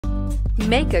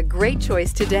Make a great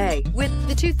choice today with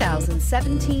the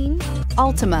 2017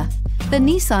 Altima. The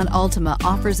Nissan Altima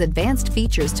offers advanced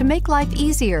features to make life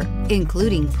easier,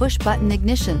 including push-button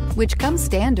ignition, which comes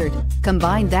standard.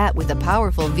 Combine that with a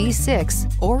powerful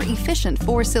V6 or efficient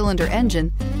 4-cylinder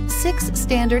engine, 6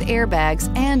 standard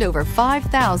airbags, and over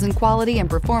 5,000 quality and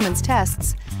performance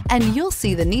tests, and you'll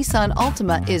see the Nissan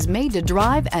Altima is made to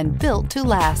drive and built to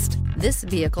last. This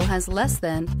vehicle has less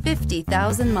than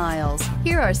 50,000 miles.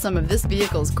 Here are some of this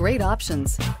vehicle's great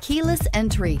options: keyless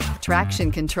entry,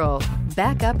 traction control,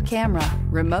 backup camera,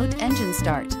 remote engine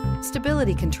start,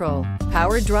 stability control,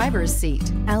 power driver's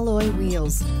seat, alloy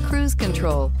wheels, cruise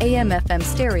control, AM/FM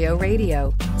stereo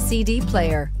radio, CD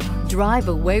player. Drive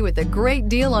away with a great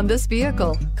deal on this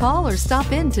vehicle. Call or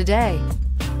stop in today.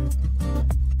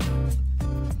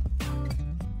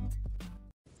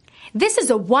 This is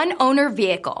a one-owner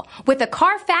vehicle with a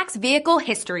CARFAX Vehicle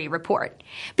History Report.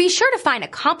 Be sure to find a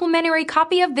complimentary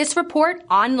copy of this report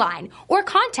online or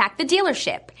contact the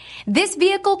dealership. This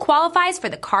vehicle qualifies for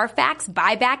the CARFAX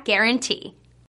Buyback Guarantee.